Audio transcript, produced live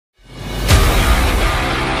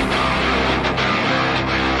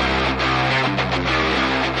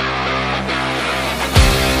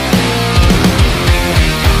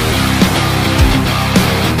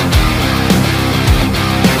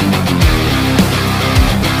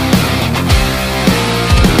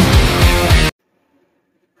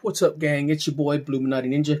What's up, gang? It's your boy Bluminati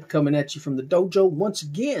Ninja coming at you from the dojo once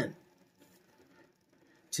again.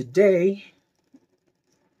 Today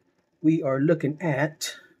we are looking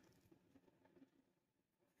at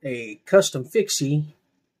a custom Fixie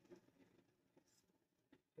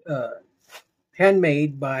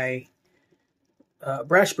handmade by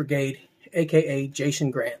Brash Brigade, aka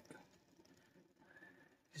Jason Grant.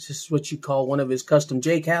 This is what you call one of his custom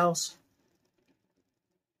Jkals.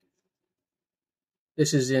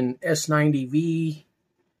 This is in S90V.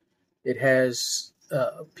 It has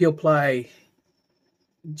peel ply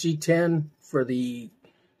G10 for the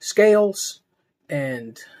scales,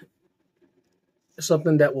 and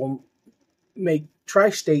something that will make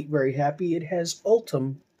Tri-State very happy. It has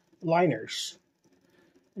Ultim liners.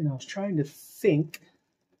 And I was trying to think.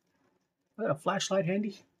 I got a flashlight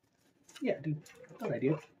handy? Yeah, dude. I thought I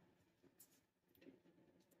did.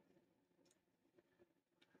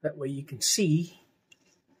 That way you can see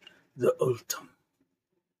the Ultim.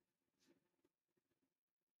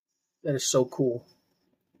 That is so cool.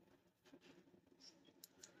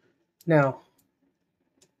 Now,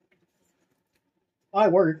 I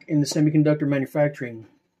work in the semiconductor manufacturing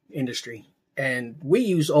industry, and we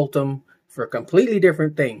use Ultim for a completely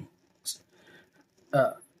different thing.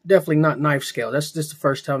 Definitely not knife scale. That's just the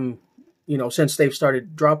first time, since they've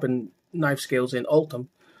started dropping knife scales in Ultim,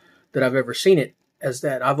 that I've ever seen it as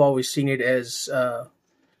that. I've always seen it as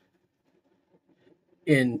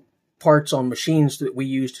in parts on machines that we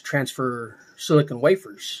use to transfer silicon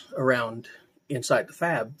wafers around inside the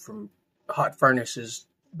fab from hot furnaces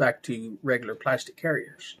back to regular plastic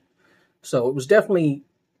carriers. So it was definitely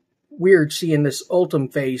weird seeing this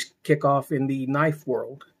Ultim phase kick off in the knife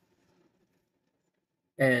world.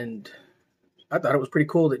 And I thought it was pretty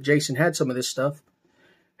cool that Jason had some of this stuff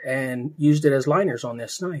and used it as liners on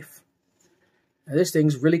this knife. Now, this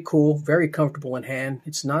thing's really cool, very comfortable in hand.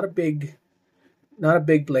 It's not a big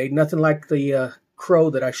blade, nothing like the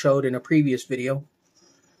Crow that I showed in a previous video.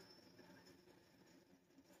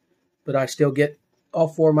 But I still get all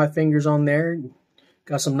four of my fingers on there.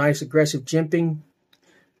 Got some nice aggressive jimping.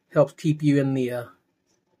 Helps keep you in the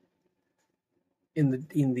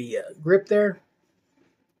grip there.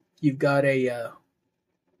 You've got a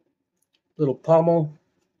little pommel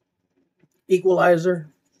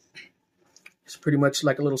equalizer. It's pretty much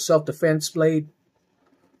like a little self-defense blade.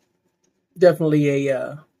 Definitely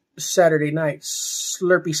a Saturday night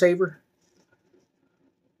Slurpee saver.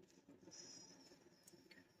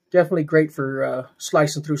 Definitely great for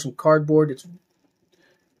slicing through some cardboard. It's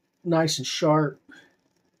nice and sharp.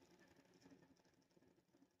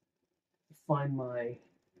 Find my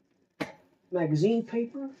magazine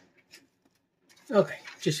paper. Okay,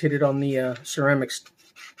 just hit it on the ceramic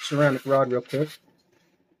rod real quick.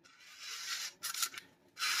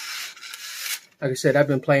 Like I said, I've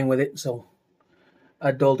been playing with it, so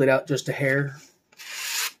I doled it out just a hair.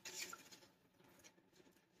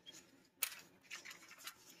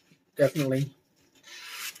 Definitely.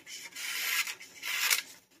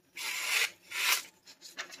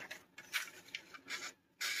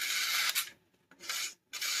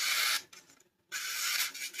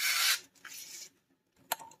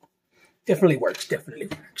 Definitely works, definitely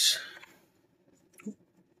works.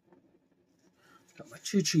 Got my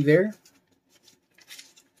choo-choo there.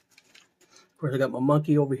 Of course, I got my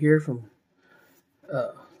monkey over here from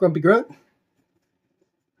Grumpy Grunt.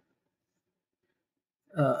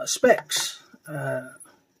 Specs.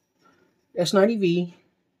 S90V.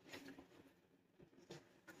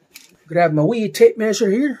 Grab my wee tape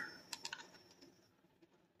measure here.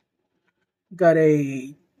 Got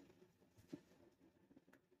a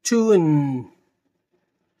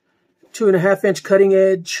 2.5 inch cutting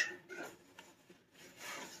edge.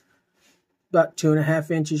 About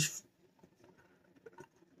 2.5 inches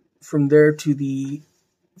from there to the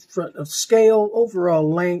front of scale. Overall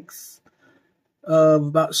length of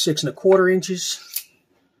about 6.25 inches.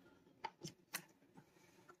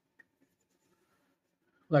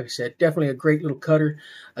 Like I said, definitely a great little cutter.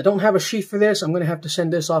 I don't have a sheath for this. I'm going to have to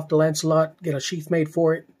send this off to Lancelot, get a sheath made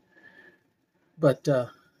for it. But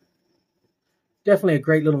definitely a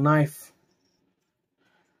great little knife.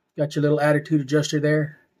 Got your little attitude adjuster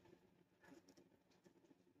there.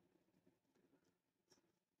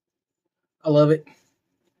 I love it.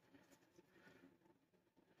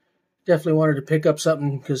 Definitely wanted to pick up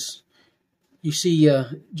something because you see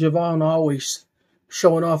Javon always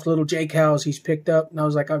showing off little Jkals he's picked up, and I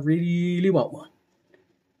was like, I really want one.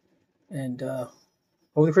 And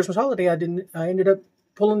over the Christmas holiday, I ended up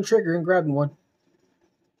pulling the trigger and grabbing one.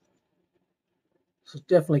 So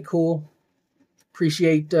definitely cool.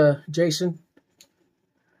 Appreciate Jason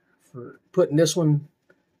for putting this one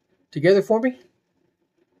together for me.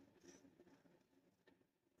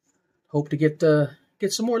 Hope to get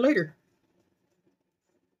some more later.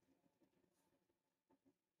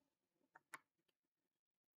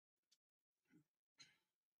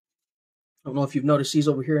 I don't know if you've noticed these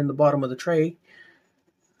over here in the bottom of the tray,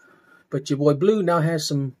 but your boy Blue now has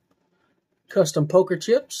some custom poker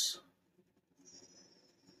chips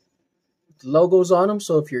with logos on them.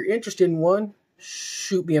 So if you're interested in one,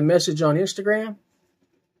 shoot me a message on Instagram.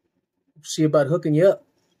 See about hooking you up.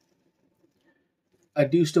 I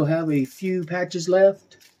do still have a few patches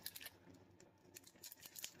left.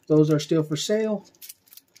 Those are still for sale.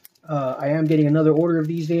 I am getting another order of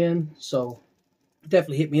these in, so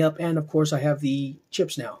definitely hit me up. And of course, I have the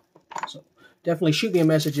chips now. So definitely shoot me a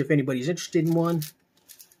message if anybody's interested in one.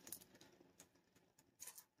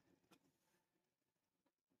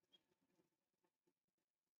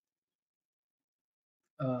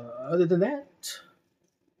 Other than that,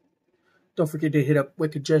 don't forget to hit up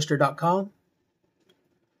wickedjester.com.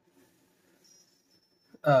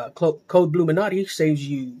 Code Bluminati saves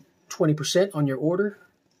you 20% on your order.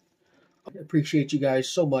 I appreciate you guys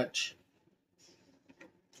so much.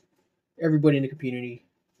 Everybody in the community.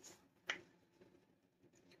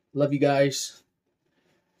 Love you guys.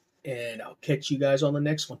 And I'll catch you guys on the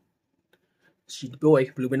next one. It's your boy,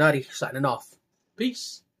 Bluminati, signing off.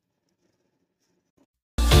 Peace.